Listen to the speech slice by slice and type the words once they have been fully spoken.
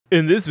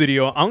In this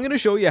video, I'm going to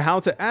show you how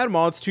to add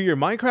mods to your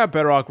Minecraft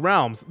Bedrock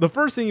realms. The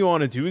first thing you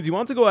want to do is you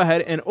want to go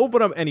ahead and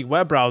open up any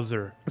web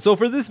browser. So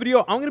for this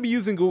video, I'm going to be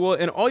using Google,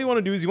 and all you want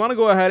to do is you want to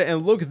go ahead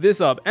and look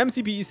this up,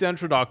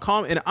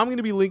 mcpecentral.com, and I'm going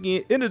to be linking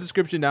it in the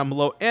description down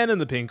below and in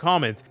the pinned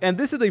comment. And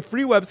this is a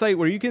free website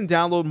where you can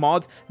download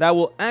mods that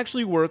will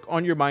actually work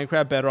on your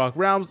Minecraft Bedrock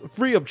realms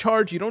free of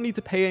charge. You don't need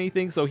to pay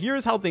anything. So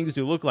here's how things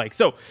do look like.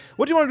 So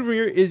what you want to do from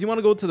here is you want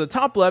to go to the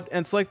top left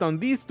and select on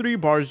these three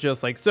bars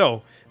just like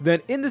so.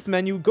 Then in this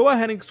menu, go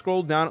ahead and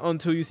scroll down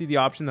until you see the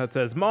option that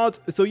says mods.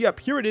 So yep,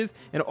 here it is.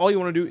 And all you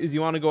want to do is you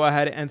want to go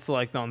ahead and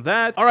select on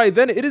that. All right,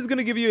 then it is going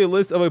to give you a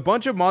list of a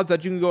bunch of mods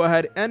that you can go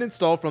ahead and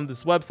install from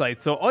this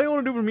website. So all you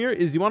want to do from here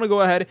is you want to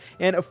go ahead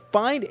and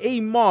find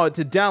a mod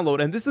to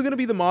download. And this is going to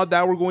be the mod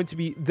that we're going to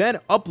be then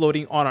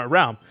uploading on our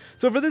realm.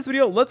 So for this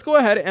video, let's go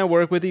ahead and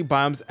work with the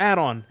biomes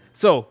add-on.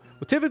 So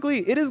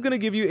typically, it is going to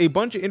give you a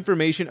bunch of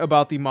information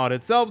about the mod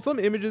itself, some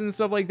images and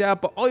stuff like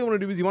that, but all you want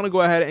to do is you want to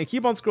go ahead and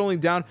keep on scrolling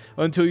down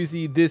until you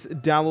see this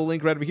download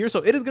link right over here. So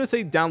it is going to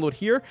say download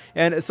here,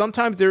 and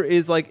sometimes there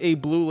is like a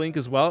blue link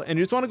as well, and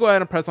you just want to go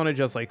ahead and press on it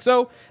just like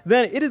so.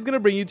 Then it is going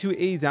to bring you to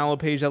a download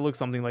page that looks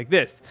something like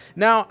this.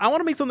 Now, I want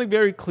to make something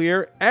very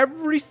clear.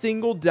 Every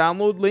single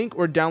download link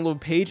or download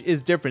page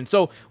is different.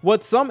 So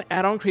what some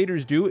add-on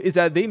creators do is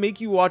that they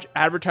make you watch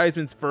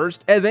advertisements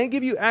first and then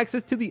give you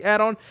access to the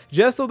add-on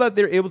just so that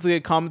they're able to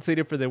get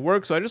compensated for their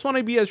work. So I just want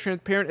to be as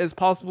transparent as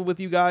possible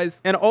with you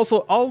guys. And also,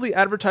 all the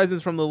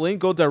advertisements from the link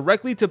go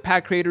directly to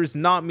pack creators,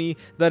 not me.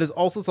 That is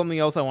also something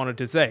else I wanted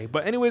to say.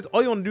 But anyways,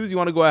 all you want to do is you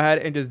want to go ahead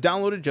and just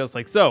download it just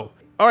like so.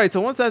 Alright,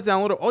 so once that's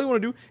downloaded, all you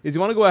want to do is you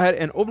want to go ahead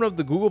and open up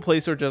the Google Play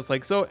Store just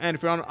like so. And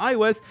if you're on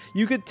iOS,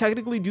 you could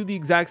technically do the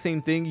exact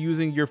same thing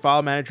using your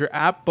file manager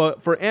app,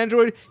 but for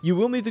Android, you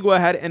will need to go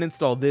ahead and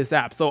install this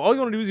app. So all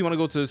you want to do is you want to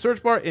go to the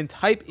search bar and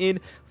type in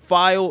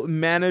file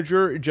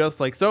manager just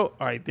like so.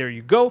 All right, there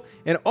you go.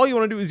 And all you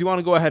want to do is you want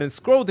to go ahead and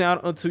scroll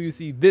down until you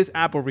see this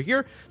app over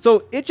here.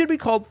 So it should be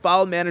called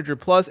File Manager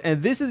Plus,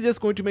 and this is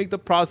just going to make the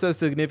process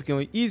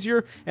significantly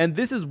easier. And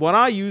this is what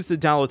I use to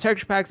download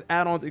texture packs,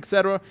 add-ons,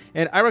 etc.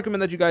 And I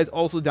recommend that you guys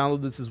also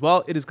download this as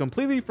well. It is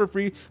completely for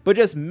free, but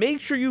just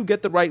make sure you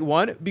get the right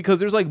one because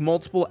there's like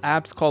multiple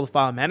apps called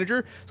File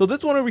Manager. So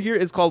this one over here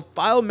is called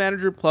File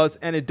Manager Plus,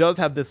 and it does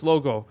have this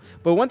logo.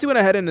 But once you went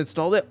ahead and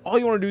installed it, all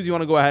you want to do is you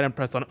want to go ahead and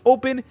press on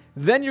open.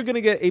 Then you're going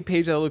to get a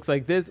page that looks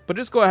like this, but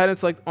just go ahead and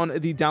select on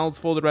the downloads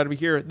folder right over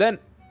here. Then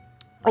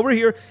over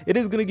here, it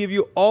is going to give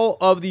you all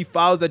of the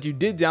files that you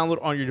did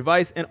download on your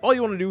device, and all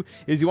you want to do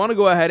is you want to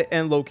go ahead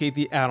and locate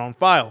the add-on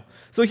file.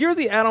 So here's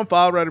the add-on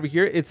file right over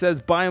here. It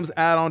says biomes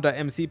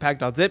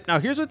addon.mcpack.zip. Now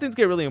here's where things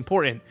get really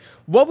important.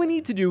 What we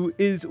need to do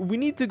is we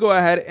need to go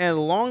ahead and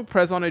long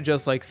press on it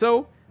just like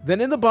so. Then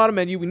in the bottom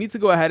menu, we need to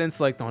go ahead and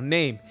select on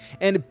name.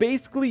 And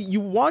basically, you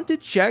want to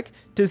check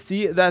to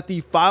see that the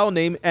file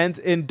name ends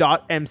in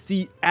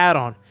 .mc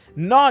addon,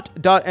 not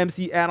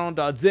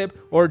 .mcaddon.zip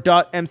or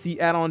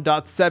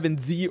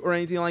 .mcaddon.7z or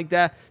anything like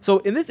that. So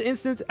in this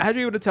instance, as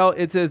you're able to tell,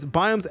 it says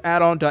biomes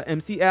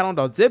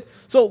addon.mcaddon.zip.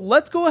 So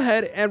let's go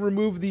ahead and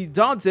remove the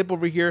 .zip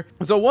over here.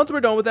 So once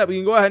we're done with that, we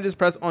can go ahead and just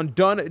press on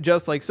done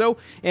just like so.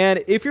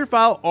 And if your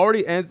file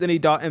already ends in a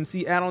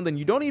 .mc addon, then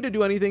you don't need to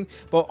do anything.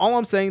 But all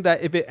I'm saying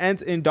that if it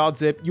ends in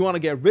 .zip, you want to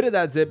get rid of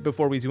that zip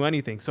before we do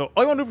anything. So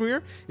all you want to do from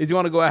here is you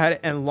want to go ahead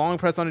and long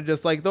press on it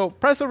just like though.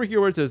 Press over here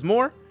where it says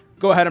more.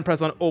 Go ahead and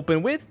press on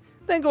open with.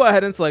 Then go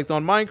ahead and select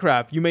on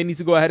Minecraft. You may need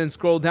to go ahead and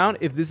scroll down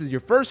if this is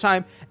your first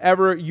time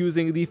ever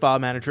using the file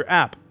manager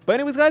app. But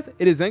anyways, guys,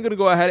 it is then going to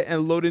go ahead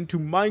and load into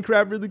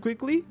Minecraft really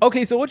quickly.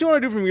 Okay, so what you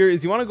want to do from here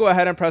is you want to go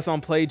ahead and press on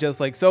play just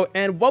like so.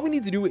 And what we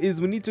need to do is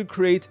we need to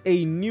create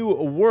a new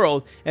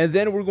world, and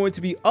then we're going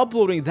to be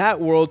uploading that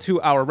world to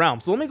our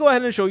realm. So let me go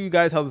ahead and show you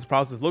guys how this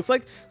process looks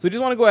like. So you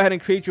just want to go ahead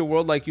and create your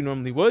world like you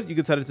normally would. You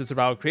can set it to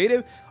survival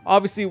creative.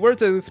 Obviously, where it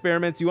says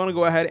experiments, you want to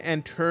go ahead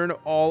and turn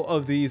all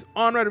of these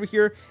on right over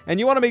here. And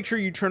you want to make sure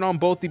you turn on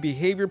both the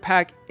behavior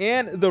pack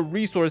and the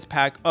resource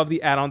pack of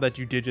the add-on that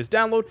you did just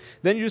download.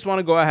 Then you just want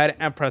to go ahead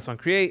and press on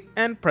create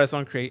and press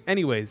on create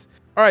anyways.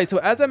 All right, so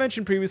as I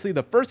mentioned previously,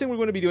 the first thing we're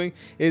going to be doing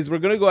is we're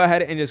going to go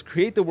ahead and just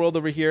create the world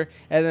over here.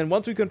 And then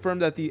once we confirm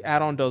that the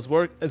add-on does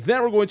work,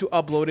 then we're going to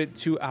upload it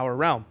to our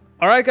realm.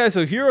 Alright guys,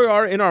 so here we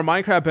are in our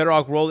Minecraft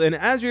Bedrock world, and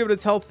as you're able to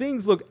tell,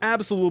 things look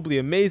absolutely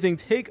amazing.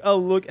 Take a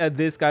look at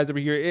this, guys, over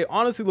here. It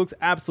honestly looks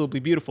absolutely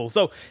beautiful.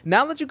 So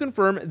now that you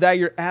confirm that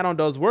your add-on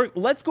does work,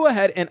 let's go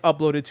ahead and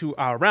upload it to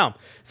our realm.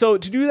 So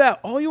to do that,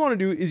 all you want to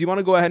do is you want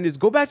to go ahead and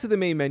just go back to the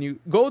main menu,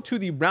 go to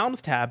the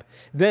realms tab,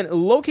 then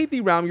locate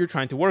the realm you're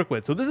trying to work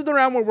with. So this is the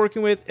realm we're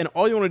working with, and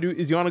all you want to do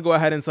is you want to go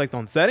ahead and select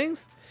on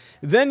settings.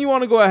 Then you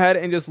want to go ahead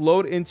and just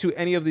load into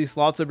any of these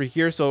slots over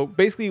here. So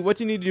basically what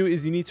you need to do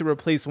is you need to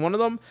replace one of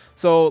them.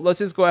 So let's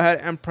just go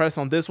ahead and press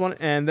on this one,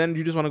 and then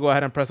you just want to go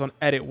ahead and press on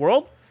edit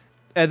world.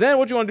 And then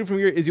what you want to do from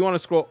here is you want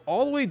to scroll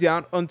all the way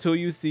down until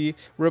you see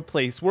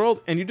replace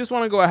world, and you just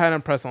want to go ahead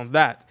and press on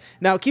that.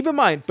 Now keep in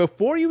mind,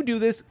 before you do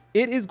this,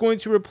 it is going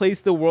to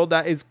replace the world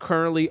that is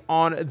currently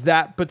on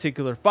that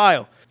particular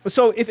file.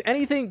 So if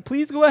anything,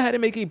 please go ahead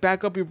and make a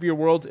backup of your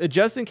worlds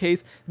just in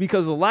case,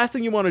 because the last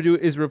thing you want to do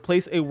is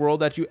replace a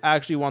world that you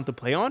actually want to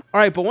play on. All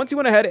right, but once you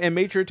went ahead and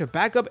made sure to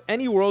back up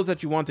any worlds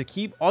that you want to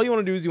keep, all you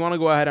want to do is you want to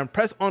go ahead and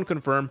press on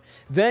confirm.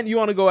 Then you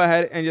want to go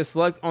ahead and just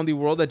select on the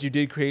world that you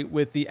did create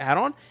with the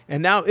add-on.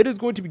 And now it is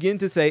going to begin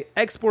to say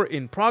export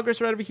in progress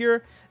right over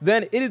here.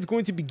 Then it is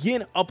going to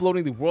begin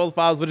uploading the world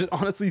files, which is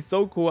honestly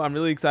so cool. I'm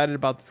really excited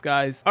about this,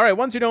 guys. All right,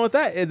 once you're done with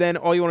that, and then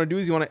all you want to do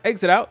is you want to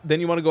exit out. Then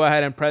you want to go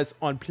ahead and press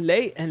on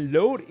play and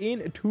load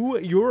into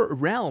your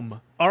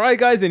realm. All right,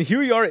 guys, and here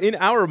we are in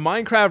our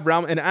Minecraft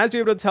realm, and as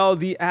you're able to tell,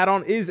 the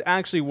add-on is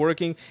actually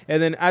working.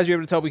 And then as you're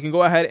able to tell, we can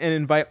go ahead and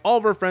invite all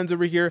of our friends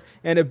over here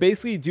and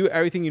basically do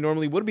everything you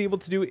normally would be able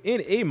to do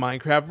in a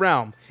Minecraft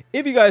realm.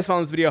 If you guys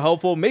found this video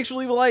helpful, make sure to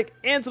leave a like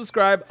and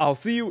subscribe. I'll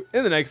see you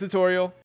in the next tutorial.